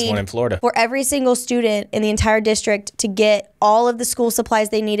in the biggest one in paid Florida. for every single student in the entire district to get all of the school supplies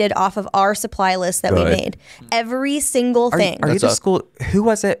they needed off of our supply list that we Good. made. Every single thing. Are you That's the up. school? Who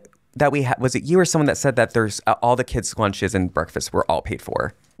was it that we had? Was it you or someone that said that there's all the kids' lunches and breakfasts were all paid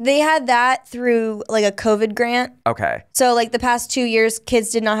for? They had that through like a COVID grant. Okay. So like the past 2 years, kids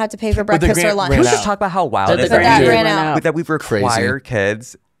did not have to pay for the breakfast or grant lunch. ran Let's out. just talk about how wild That it is the But that grant ran ran out. that we've required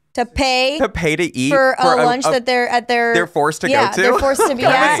kids To pay to pay to eat for a lunch that they're forced to yeah, go to. they're forced to be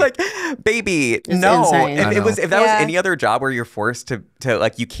at. It's like, baby, no. insane. If I it was, if that Yeah. was any other job where you're forced to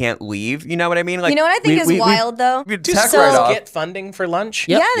like you can't leave, you know what I mean? Like, You know what I think is wild though? we Do tax schools write-off. get funding for lunch?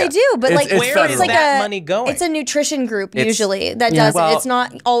 Yep. Yeah, they do. But like it's Where is federal. that money going? It's a nutrition group It's- usually that Yeah. does Well, it. It's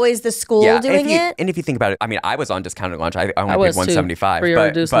not always the school doing it. And if you think about it, I mean, I was on discounted lunch. I only was paid too. $175, For your but,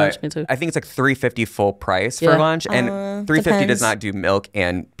 reduced but lunch, me too. I think it's like $3.50 full price for Yeah. lunch, and $3.50 depends. does not do milk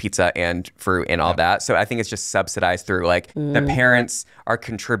and pizza and fruit and all that. So I think it's just subsidized through like the parents are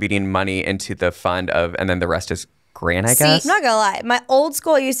contributing money into the fund of, and then the rest is grant, I See, guess. I'm not gonna lie. My old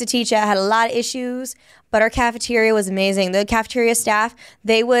school I used to teach at had a lot of issues, but our cafeteria was amazing. The cafeteria staff,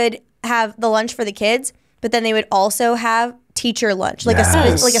 they would have the lunch for the kids, but then they would also have teacher lunch, like Yes.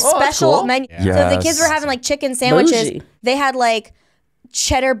 a special cool. menu. So if Yes. the kids were having like chicken sandwiches, Bougie. they had like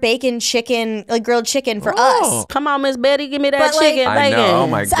cheddar bacon chicken, like grilled chicken for us. Come on, Miss Betty, give me that But, like, chicken I bacon. know. Oh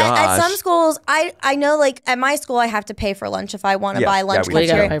my So gosh. at some schools, I know, like at my school, I have to pay for lunch if I want to Yeah, buy lunch yeah, we gotta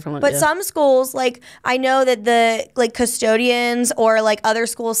cafeteria. pay for lunch, But yeah. some schools, like I know that the like custodians or like other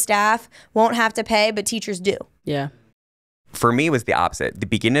school staff won't have to pay, but teachers do. Yeah. For me, it was the opposite. The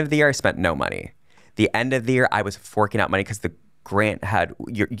beginning of the year, I spent no money. The end of the year, I was forking out money because the grant had,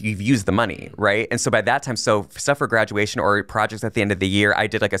 you've used the money, right? And so by that time, so stuff for graduation or projects at the end of the year, I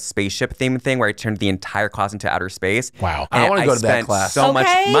did like a spaceship theme thing where I turned the entire class into outer space. Wow. I And wanna go to that spent class. so much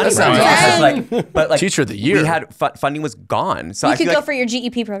Okay. money. That sounds But like, Teacher of the year. We had funding was gone. So You I could feel go like, for your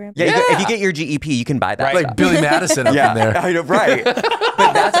GEP program. yeah, if you get your GEP, you can buy that. Right. Like stuff. Billy Madison up in there. I know, right.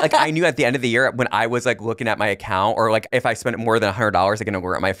 But that's like, I knew at the end of the year when I was like looking at my account or like if I spent more than $100, I can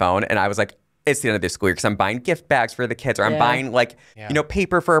go at my phone and I was like, it's the end of the school year because I'm buying gift bags for the kids or I'm buying like, you know,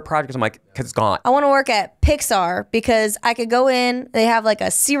 paper for a project. I'm like, because it's gone. I want to work at Pixar because I could go in. They have like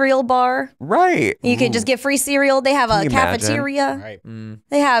a cereal bar. Right. You could just get free cereal. They have a you imagine? cafeteria. Right.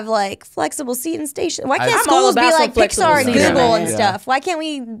 They have like flexible seating stations. Why can't I'm all schools be about some like flexible Pixar and seating, Google man. and Yeah. stuff? Why can't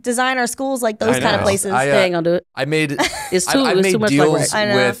we design our schools like those I kind of know. places? I, They ain't gonna do it. I made It's too- I it's made too much like deals right. I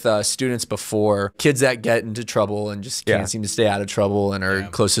know. with students before, kids that get into trouble and just can't seem to stay out of trouble and are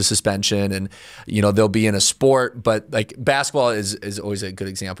close to suspension, and you know they'll be in a sport, but like basketball is always a good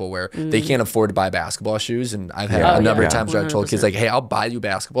example where they can't afford to buy basketball shoes, and I've had a number of times where I've told kids like, hey, I'll buy you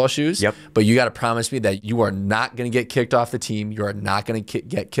basketball shoes, but you got to promise me that you are not going to get kicked off the team, you are not going to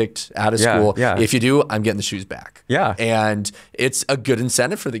get kicked out of school. If you do, I'm getting the shoes back. And it's a good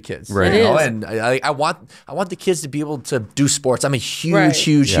incentive for the kids, Right. you know? It is. And I want the kids to be able to do sports. I'm a huge, Right.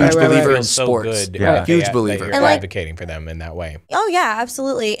 huge Right, right, believer right. in So sports. good. Huge that believer. You're And, like- advocating for them in that way. Oh yeah,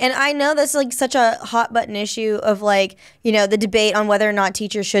 absolutely. And I know that's like such a hot button issue of like, you know, the debate on whether or not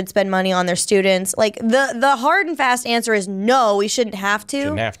teachers should spend money on their students. Like the hard and fast answer is no, we shouldn't have to.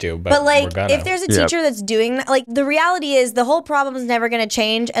 Shouldn't have to, but But we're like gonna. if there's a teacher that's doing that, like the reality is the whole problem is never going to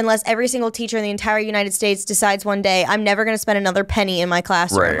change unless every single teacher in the entire United States decides one day I'm never going to spend another penny in my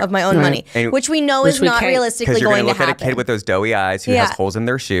classroom of my own money, And- which we know Which is we not can't. realistically Because you're going going to to look at happen. a kid with those doughy eyes who has Yeah. holes in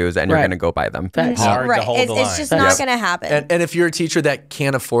their shoes and you're Right. going to go buy them. Facts. hard right. to hold the It's line. just not going to happen. And if you're a teacher that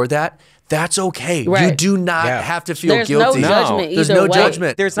can't afford that, that's okay. You Right. do not Yeah. have to feel There's guilty. no judgment There's either no way.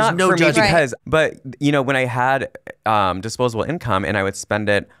 judgment. There's not no for me judgment. because, but you know, when I had disposable income and I would spend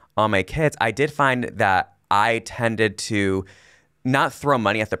it on my kids, I did find that I tended to not throw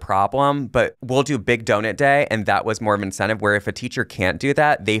money at the problem, but we'll do big donut day, and that was more of an incentive. Where if a teacher can't do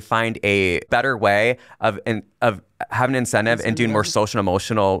that, they find a better way of having an incentive and doing more social and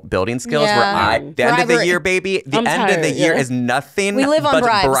emotional building skills. Where Yeah. the end of the Bribery. year, baby, the I'm end of the tired, year yeah. is nothing We live on but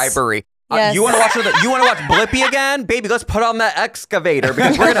bribes. bribery. Yes. You want to watch Blippi again, baby? Let's put on that excavator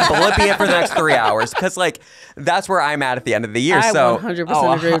because we're gonna Blippi it for the next 3 hours. Because like that's where I'm at the end of the year. I so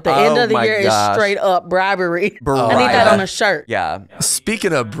 100% agree with the end of the my year gosh. is straight up bribery. I Bribery. need that on a shirt. Yeah.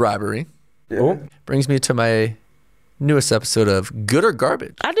 Speaking of bribery, brings me to my newest episode of Good or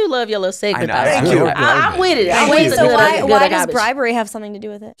Garbage. I do love your little segment. I know. though. Thank you. I'm with it. I'm Thank with you. the So good, why good does garbage. bribery have something to do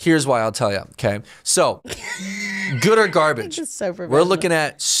with it? Here's why I'll tell you. Okay, so good or garbage. It's so We're professional. looking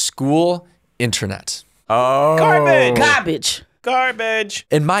at school internet. Oh. Garbage. Garbage.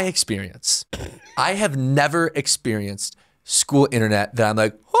 In my experience, I have never experienced school internet that I'm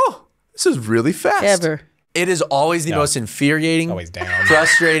like, oh, this is really fast. Ever. It is always the most infuriating, Always down.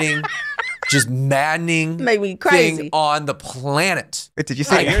 frustrating, just maddening Make me crazy. thing on the planet. Wait, did you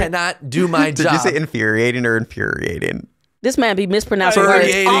I say cannot do my Did job. you say infuriating or infuriating? This man be mispronouncing words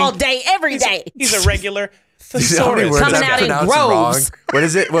Infuriating. all day, every day. He's a regular You know how many thesaurus. words Coming I've out in pronounced wrong? groves. What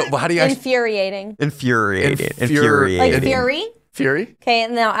is it? How do you actually? Infuriating. Infuriating. Like Infuriating. fury. Fury? Okay,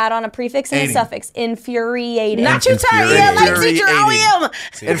 and now add on a prefix and a Ating. suffix. Infuriating. Not you tired. Yeah, like teacher, I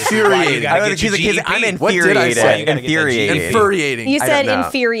am. Infuriating. gotta I get was your accusing kids. GEP. I'm What did I infuriated. say? You gotta get that Infuriating. Infuriating. You I said don't know.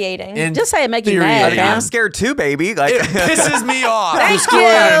 infuriating. Just say it make you mad, Infuriating. fam. I'm scared too, baby. Like It pisses me off. Thank The school you.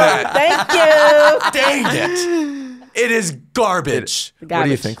 internet. Thank you. Dang it. It is garbage. What do you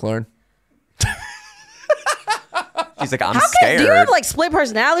Garbage. think, Lauren? she's like, I'm Okay, scared. do you have like split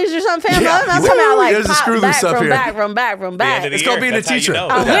personalities or something, fam? Yeah. I'm talking about like There's a pop screw back loose up from here. back from back from End of back. the It's called year. being a That's how you teacher. know.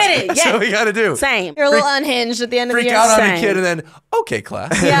 I'm with it. That's what Yeah. we got to do. Same. You're a little unhinged at the end of the Freak year. out on a Same. kid and then, okay,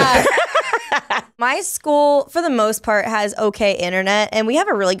 class. Yeah. My school, for the most part, has okay internet, and we have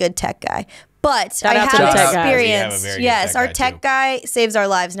a really good tech guy. But I out to have the tech guy. experienced. We have a very good Yes, tech our guy, tech too. guy saves our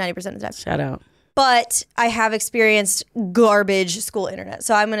lives 90% of the time. Shout out. But I have experienced garbage school internet.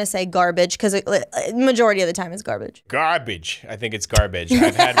 So I'm going to say garbage because majority of the time it's garbage. Garbage. I think it's garbage.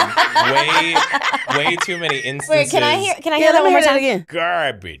 I've had way too many instances. Wait, can I hear that one more time again?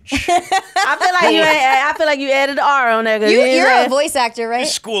 Garbage. I feel like you added the R on there. You're a voice actor, right?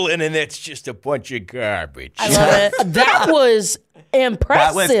 School internet's just a bunch of garbage. I love it. That was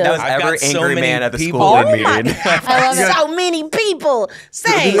impressive. That was I've every got so angry many man at the people school in meeting. I love it. So many people.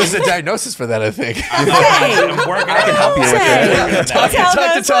 Same. There's a diagnosis for that, I think. I'm working I can help you with it. Talk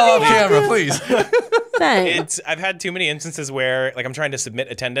to tell off camera, please. Thanks. I've had too many instances where like I'm trying to submit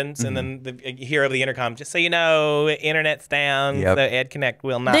attendance and then you hear over the intercom, just so you know, internet's down, Yep. the Ed Connect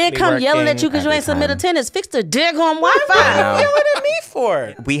will not They be come working. yelling at you because you ain't submit attendance. Fix the dick on Wi-Fi. Yelling at me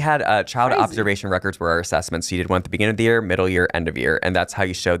for? We had child observation records were our assessments. So you did one at the beginning of the year, middle year, end of year. And that's how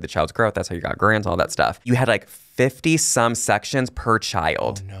you showed the child's growth. That's how you got grants, all that stuff. You had like 50 some sections per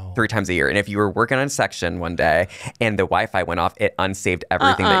child 3 times a year. And if you were working on a section one day and the Wi-Fi went off, it unsaved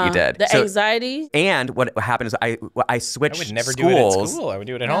everything that you did. The anxiety. And what happened is I switched I would never schools. do it at school. I would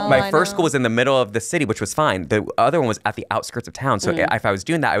do it at home. My first school was in the middle of the city, which was fine. The other one was at the outskirts of town. So if I was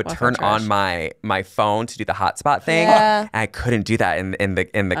doing that, I would turn on my phone to do the hotspot thing. Yeah. And I couldn't do that in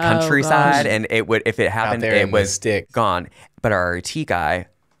the countryside. And it would, if it happened, there in it the was sticks. gone. But our RT guy,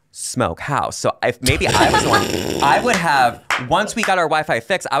 smoke house. So if maybe I was the one, I would have, once we got our Wi-Fi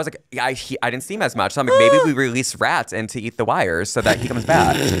fixed, I was like, I didn't see him as much. So I'm like, maybe we release rats in to eat the wires so that he comes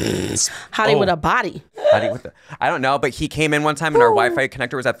back. Hottie with a body. I don't know, but he came in one time and our Wi-Fi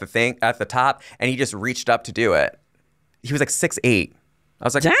connector was at the top and he just reached up to do it. He was like 6'8". I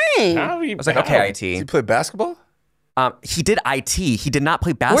was like, Dang. How do you- I was like, okay, how? IT. Did you play basketball? He did IT. He did not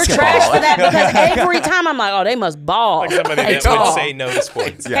play We're basketball. trash for that because every time I'm like, oh, they must ball. Like somebody They that tall. would say no to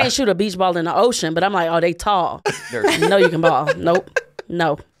sports. Can't shoot a beach ball in the ocean, but I'm like, oh, they tall. No, you can ball. Nope.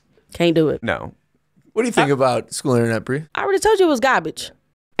 No. Can't do it. No. What do you think about school internet, Bree? I already told you it was garbage.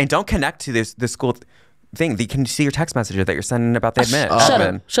 And don't connect to the school thing. They can see your text messages that you're sending about the admin. Shut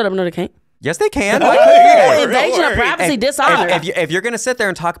up. Shut up. No, they can't. Yes, they can. Invasion of privacy, dishonor. If you're going to sit there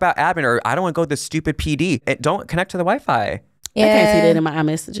and talk about admin or I don't want to go to the stupid PD, don't connect to the Wi-Fi. I can't see that in my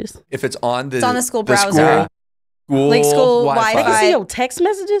iMessages. If it's on the, It's on the school browser. School Like school Wi-Fi. They can see your text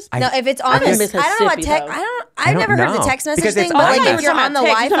messages? No, if it's on I'm in this, I don't know what Mississippi, text. though. I've never heard of the know. text message Because thing, it's but on like the- if you're on the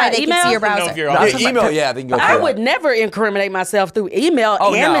Text, you Wi-Fi, talking they about can see your I don't know if browser. you're No, on yeah, email, yeah, they can go through I that. would never incriminate myself through email.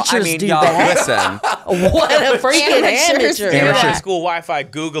 Oh, no. Amateurs I mean, do y'all, that. listen. What a freaking Amateurs amateur. do You're on that. school Wi-Fi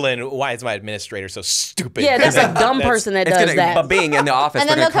Googling, why is my administrator so stupid? Yeah, that's a dumb person that It's does gonna, that. but being in the office, And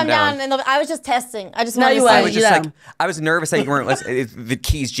then they're they'll gonna come down and I was just testing. I just No, wanted you to weren't. I say. was You just know. like, I was nervous that you weren't listening. The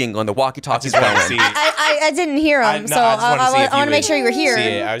keys jingling, the walkie-talkies I just going. wanted to see. I didn't hear them, so I want to make sure you were here.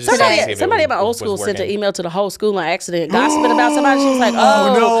 I was just trying to see if Somebody it at my old was school sent an working. email to the whole school on accident, gossiping about somebody. She was like,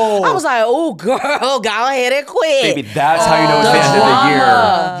 "Oh no. I was like, "Oh, girl, go ahead and quit." Maybe that's how you know it's the end of the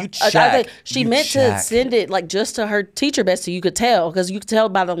year. You I check. think she meant to send it like just to her teacher best, so you could tell because you could tell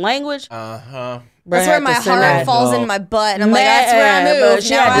by the language. That's where my heart falls in my butt, and I'm like, that's where I move.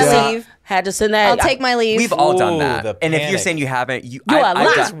 Now I leave. Had to send that. I'll take my leave. We've all done Ooh, that. the And if you're panic. saying you haven't, you You're a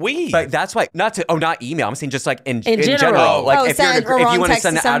lie. That's weird. But that's why not email. I'm saying just like in general. general. Like Oh, if you're in send a, a if wrong you want to text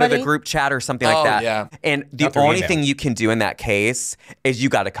send to it out of the somebody? group chat or something Oh, like that. yeah. And the Not through only email. thing you can do in that case is you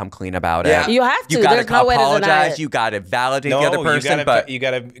got to come clean about Yeah. it. You have to. You got There's to no way to deny apologize. it. You got to validate No, the other person. you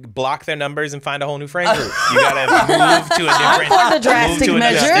gotta block their numbers and find a whole new friend group. You gotta move to a different. for the drastic move to a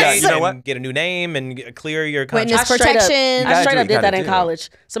measures. different Yeah, state you know and what? get a new name and clear your Witness contract. protection. I straight do what up you did that gotta in do. college.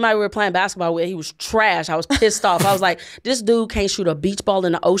 Somebody we were playing basketball with, he was trash. I was pissed off. I was like, this dude can't shoot a beach ball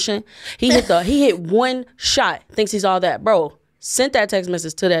in the ocean. He hit one shot, thinks he's all that. Bro, sent that text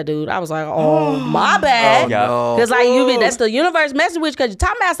message to that dude. I was like, oh, my bad. Yeah. No. Because like that's the universe messing with you because you're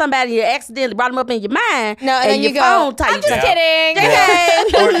talking about somebody you accidentally brought him up in your mind. No, and then your you go, phone type. I'm just Yeah.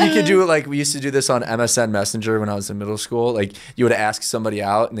 kidding. Or you could do it like we used to do this on MSN Messenger when I was in middle school. Like you would ask somebody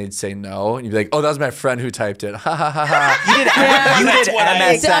out and they'd say no, and you'd be like, "Oh, that was my friend who typed it." Ha ha ha ha. You did what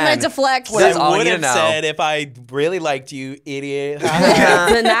I- MSN. I'm gonna deflect. That's I all would you have know. said if I really liked you, idiot.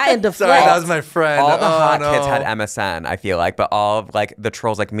 Deny and deflect. Sorry, that was my friend. All the hot no. kids had MSN, I feel like, but all of like the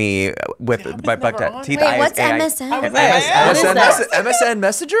trolls like me with my butt teeth. Wait, what's MSN? What is that? MSN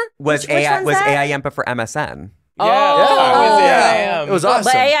Messenger? Was Which one's that? AIM but for MSN. It was awesome.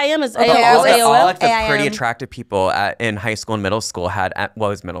 But AIM is Okay, all, AOL. all like the AIM. pretty attractive people in high school and middle school had had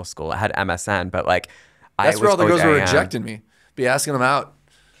MSN, but like That's I where all was the girls always were AIM. rejecting me. Be asking them out.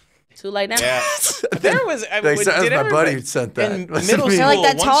 Too late now. Yeah. There was. I They mean, said, did my buddy everybody- sent that. In Wasn't middle me. school, Like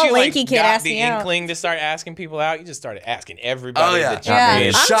that once tall, you lanky kid got asked the me out. inkling to start asking people out, you just started asking everybody. Oh, yeah. That you Yeah.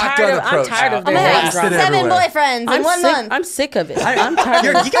 did. I'm Shotgun tired of approach. the I'm gonna have Blasted drama. 7 everywhere. boyfriends in 1 month. I'm sick of it. I'm tired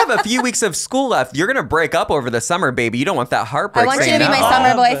You of it. have a few weeks of school left. You're gonna break up over the summer, baby. You don't want that I heartbreak. want you to saying be my no.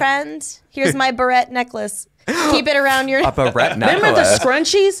 summer boyfriend. Here's my barrette necklace. Keep it around your. A barrette necklace. Remember the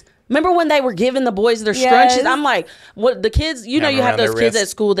scrunchies? Remember when they were giving the boys their Yes. scrunchies? I'm like, what the kids, you know, Have you have around those their kids wrist. at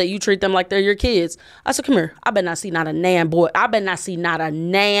school that you treat them like they're your kids. I said, come here. I better not see not a nan boy. I better not see not a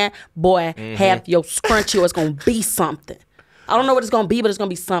nan boy have your scrunchie or it's going to be something. I don't know what it's going to be, but it's going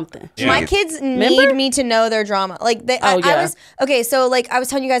to be something. My kids need Remember? me to know their drama. Like I yeah. was okay. So like I was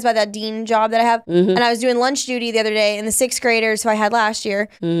telling you guys about that dean job that I have, and I was doing lunch duty the other day, and the 6th graders who I had last year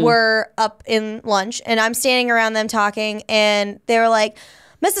were up in lunch, and I'm standing around them talking, and they were like,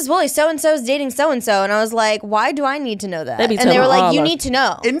 Mrs. Woolley, so-and-so's dating so-and-so. And I was like, why do I need to know that? They be And they were telling all like, you our- need to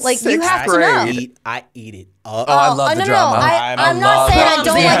know. In Like, you 6th have to grade. know. I eat it up. Oh, I love the no, drama. I'm not love saying it. I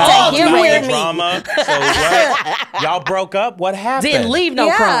don't See, like all to hear you it. hear me. Drama. So what? Y'all broke up? What happened? Didn't leave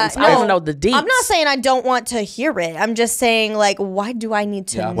no crumbs. I don't know the deets. I'm not saying I don't want to hear it. I'm just saying, like, why do I need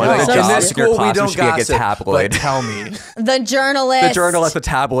to know? One of the in jobs this in your school, we classroom don't should be a good gossip, tabloid. but tell me. The journalist. The journalist, the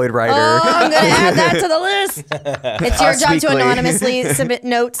tabloid writer. Oh, I'm going to add that to the list. It's your Us job to Weekly. anonymously submit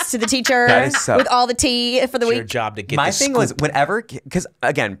notes to the teacher That is so- with all the tea for the It's your week. job to get My the thing scoop. was whenever, because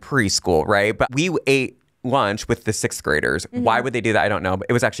again, preschool, right? But we ate lunch with the 6th graders. Why would they do that? I don't know. But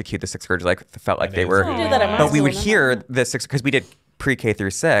it was actually cute. The 6th graders felt like they were. We do that at my But we school, would no? hear the 6th because we did pre-K through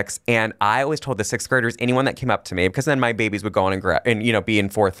 6, and I always told the 6th graders, anyone that came up to me, because then my babies would go on and be in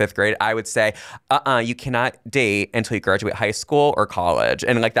 4th, 5th grade, I would say, you cannot date until you graduate high school or college.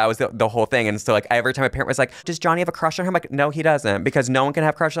 And like that was the whole thing. And so like every time a parent was like, does Johnny have a crush on him? I'm like, no, he doesn't, because no one can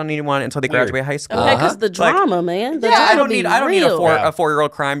have crush on anyone until they graduate high school. Okay, because the drama, man. The Yeah, I drama don't be need a real.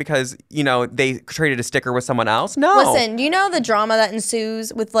 4-year-old crying because they traded a sticker with someone else. No. Listen, do you know the drama that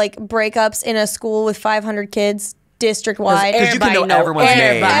ensues with like breakups in a school with 500 kids district-wide? Because you can know Everybody know everyone's name.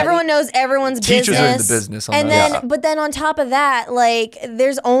 everybody. Everyone knows everyone's Teachers business. are in the business on and that. then, but then on top of that, like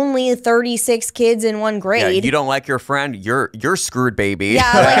there's only 36 kids in one Yeah, grade. you don't like your friend, you're screwed, baby.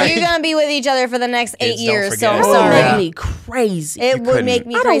 Yeah, like you're gonna be with each other for the next 8 Kids don't years. So forget. I'm That would sorry. make me crazy. It would couldn't. make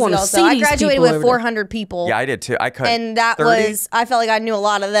me I don't crazy wanna also. see I these graduated people with over there. 400 people. Yeah, I did too. I couldn't. And that 30? was, I felt like I knew a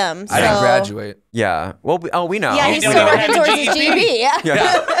lot of them. So. I didn't graduate. Yeah. Well, we know. Yeah, he's don't still even working have a towards his GED. GED. Yeah.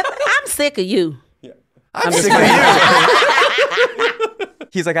 Yeah. I'm sick of you. I'm sick of you.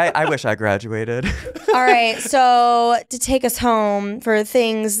 He's like, I wish I graduated. All right, so to take us home for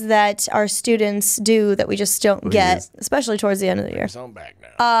things that our students do that we just don't get, especially towards the end of the year. I'm back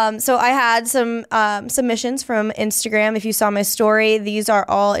now. So I had some submissions from Instagram. If you saw my story, these are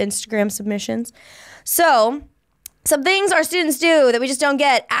all Instagram submissions. So some things our students do that we just don't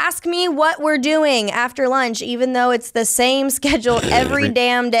get. Ask me what we're doing after lunch, even though it's the same schedule every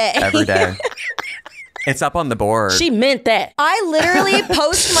damn day. Every day. It's up on the board. She meant that. I literally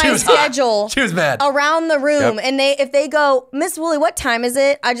post my was hot. schedule She was mad. around the room, Yep. and if they go, Miss Woolley, what time is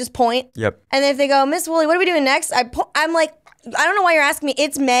it? I just point. Yep. And then if they go, Miss Woolley, what are we doing next? I'm like, I don't know why you're asking me.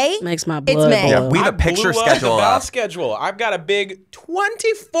 It's May. Makes my It's blood May. Yeah, boil. we have a I picture blew up schedule the bell up. schedule. I've got a big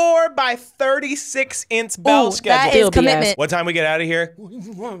 24 by 36 inch bell Ooh, schedule. that is Still be commitment. What time we get out of here?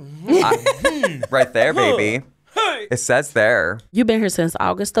 Right there, baby. It says there. You've been here since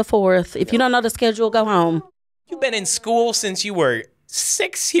August the 4th. If you don't know the schedule, go home. You've been in school since you were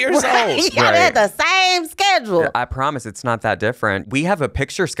 6 years old. Y'all had the same schedule. I promise it's not that different. We have a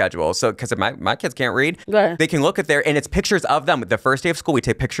picture schedule. So, because my kids can't read, Right. they can look at there and it's pictures of them. The first day of school, we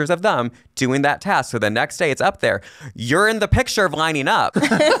take pictures of them doing that task. So the next day it's up there. You're in the picture of lining up.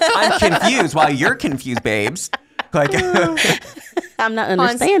 I'm confused while you're confused, babes. Like, I'm not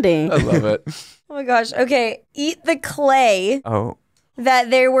understanding. I love it. Oh my gosh. Okay. Eat the clay oh, that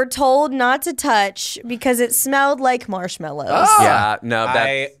they were told not to touch because it smelled like marshmallows. yeah, no, that.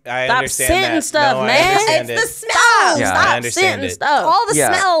 I Stop understand sitting that. stuff, No, I man. understand It's it. the smells. Yeah. Stop I understand sitting it. stuff. All the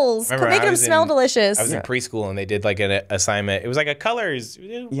Yeah. smells. Remember, Making I them was smell in- delicious. I was in preschool and they did like an assignment. It was like a colors.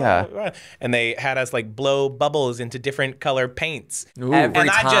 Yeah. And they had us like blow bubbles into different color paints. Every And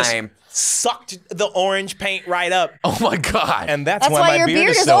I just time. sucked the orange paint right up. Oh my God. And that's That's why why my your beard beard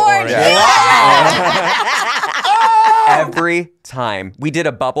is is so orange. Every time. We did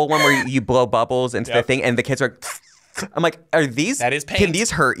a bubble one where you blow bubbles into the Yep. thing and the kids are I'm like, are these That is can paint. these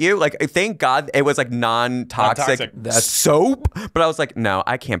hurt you? Like, thank God it was like non-toxic Non-toxic. soap. But I was like, no,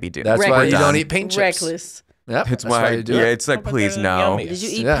 I can't be doing That's this. why We're you done. don't eat paint chips. Reckless. Yep, It's that's why, you do yeah, it. it's like, please no. yummy. Did you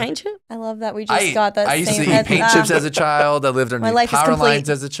eat Yeah. paint chip? I love that we just got that I used same. to eat paint that's- chips as a child. I lived underneath life is power complete. lines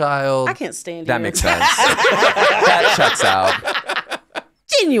as a child. I can't stand That you. makes sense. That checks out.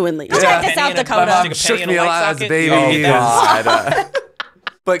 Genuinely. Go back to South Dakota. Shook me a lot as a baby. Oh, God.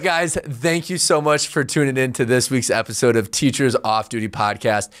 But guys, thank you so much for tuning in to this week's episode of Teachers Off Duty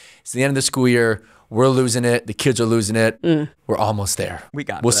Podcast. It's the end of the school year. We're losing it. The kids are losing it. We're almost there.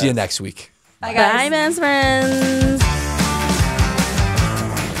 We'll see you next week. Bye, guys. Bye, best friends.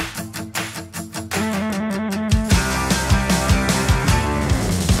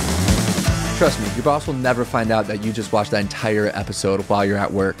 Trust me, your boss will never find out that you just watched that entire episode while you're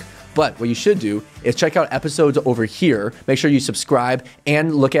at work. But what you should do is check out episodes over here. Make sure you subscribe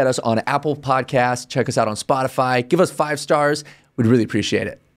and look at us on Apple Podcasts. Check us out on Spotify. Give us 5 stars. We'd really appreciate it.